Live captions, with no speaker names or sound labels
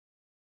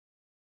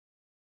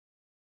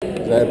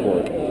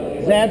Zadpor.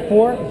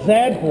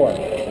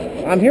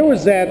 I'm here with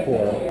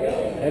Zadpor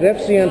at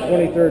FCN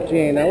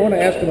 2013. I want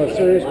to ask him a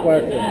serious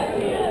question.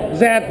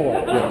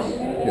 Zadpor.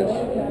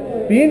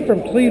 Yes. Being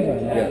from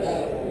Cleveland.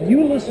 Yes.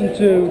 You listen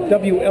to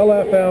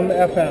WLFM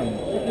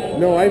FM.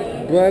 No, I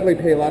gladly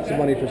pay lots of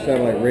money for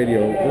satellite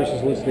radio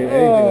versus listening to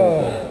anything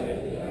else.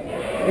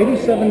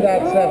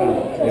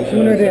 87.7.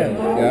 Tune it in.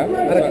 Yeah?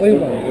 Out of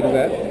Cleveland. What is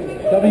that?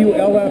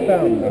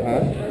 WLFM.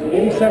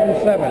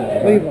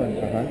 87.7. Cleveland.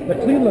 The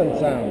Cleveland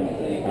sound.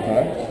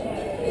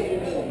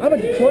 I'm a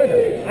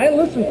Detroiter. I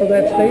listen for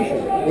that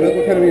station.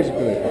 What kind of music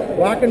do they play?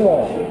 Rock and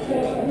roll.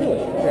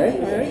 Okay.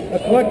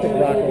 Eclectic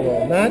rock and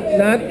roll. Not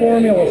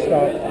formula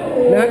stuff.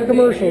 Not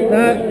commercial.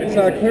 It's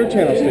not a clear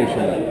channel station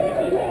then.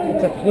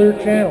 It's a clear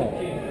channel.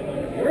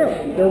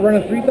 Really? They're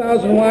running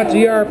 3,000 watts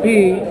ERP.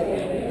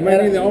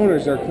 Maybe the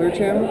owners are Clear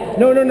Channel?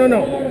 No.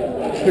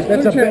 Because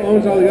Clear Channel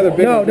owns all the other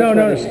big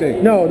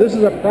stations. No, this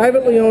is a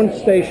privately owned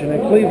station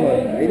in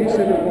Cleveland.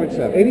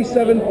 87.7.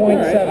 87.7.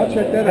 Right, I'll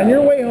check that out. On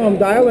your way home,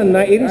 dial in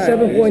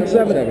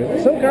 87.7.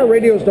 Right, Some car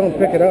radios don't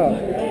pick it up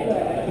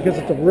because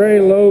it's a very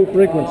low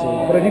frequency.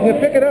 But if you can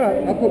pick it up,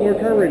 I'll put more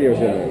car radios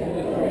in there.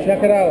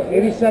 check it out.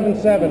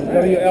 87.7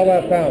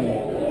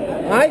 WLFM.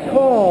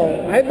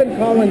 I've been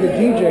calling the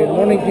DJ, the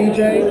morning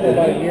DJ, for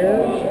about a year.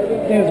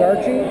 His name is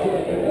Archie.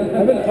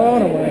 I've been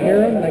calling him when I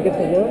hear him and I get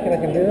to work and I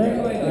can hear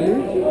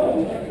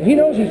him. He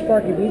knows who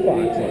Sparky Blue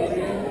Box is.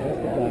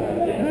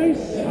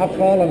 Nice. I'll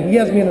call him. He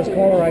has me in his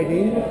caller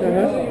ID.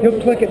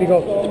 He'll click it and he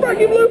goes,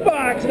 Sparky Blue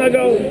Box! And I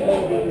go,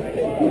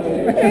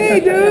 hey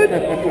dude,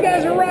 you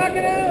guys are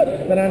rocking out.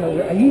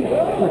 He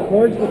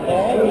records the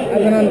call. I've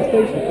been on the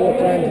station 4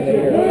 times in a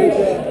year. Nice.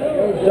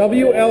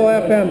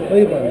 WLFM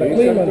Cleveland, the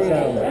Cleveland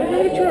sound. I'm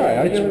going to try.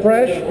 It's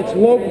fresh, it's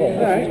local.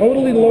 It's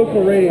totally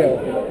local radio.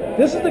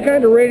 This is the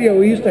kind of radio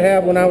we used to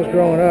have when I was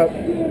growing up.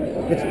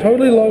 It's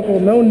totally local,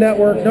 no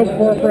network, no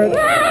corporate. Oh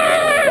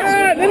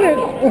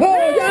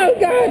God!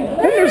 Then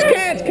there's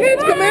cats.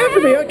 Cats come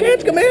after me.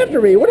 Cats come after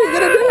me. What are you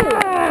gonna do?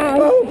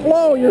 Oh,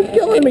 Flo, you're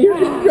killing me.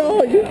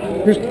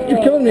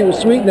 You're killing me with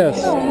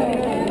sweetness.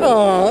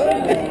 Oh.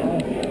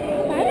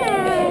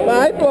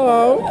 Bye,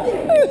 Flo.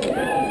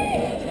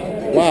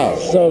 Wow.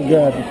 So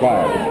good.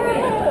 Wow.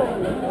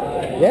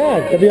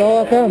 Yeah,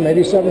 WLFM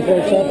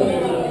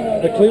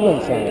 87.7. The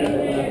Cleveland sound.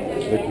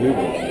 The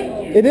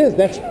Cleveland. It is.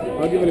 That's.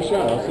 I'll give it a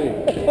shot. I'll see.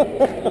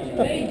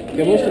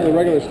 Yeah, most of the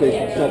regular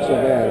stations not so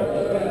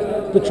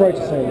bad. Detroit's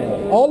the same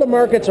way. All the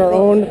markets are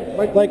owned.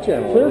 Like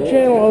Clear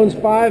Channel owns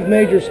 5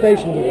 major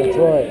stations in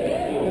Detroit.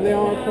 And they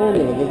all have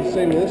formula. They're the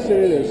same in this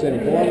city. They're the same in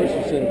Columbus.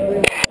 They're the same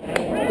in Cleveland.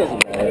 It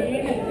doesn't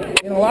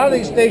matter. A lot of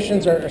these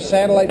stations are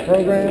satellite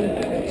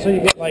programmed, so you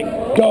get like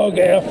Doug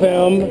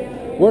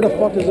FM. Where the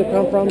fuck does it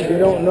come from? You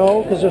don't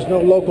know because there's no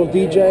local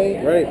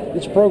DJ. Right.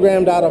 It's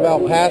programmed out of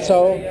El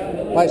Paso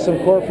by some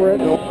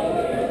corporate.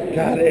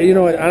 God, you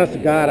know what? Honest to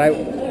God,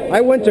 I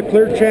went to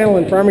Clear Channel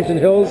in Farmington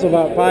Hills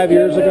about 5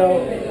 years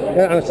ago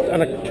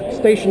on a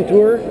station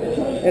tour,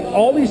 and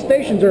all these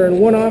stations are in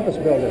one office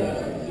building.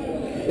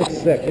 It's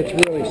sick. It's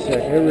really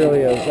sick. It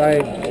really is.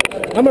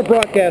 I'm a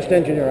broadcast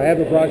engineer. I have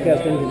a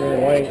broadcast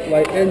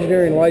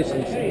engineering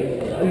license,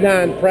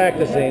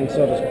 non-practicing,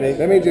 so to speak.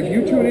 That means if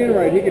you tune in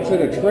right, he can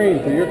send a train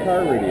for your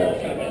car radio.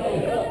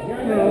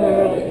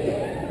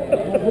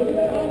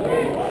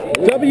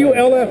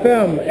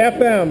 WLFM,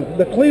 FM,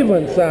 the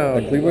Cleveland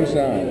sound. The Cleveland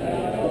sound.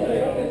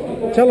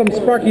 Tell them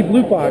Sparky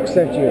Blue Box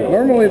sent you.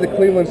 Normally the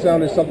Cleveland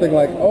sound is something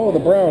like, oh, the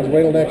Browns,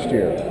 wait till next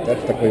year.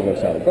 That's the Cleveland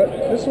sound. But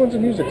this one's a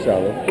music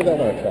sound. Let's give that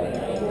one a try.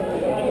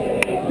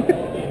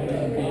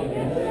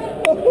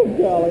 Oh,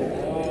 golly.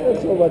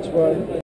 That's so much fun.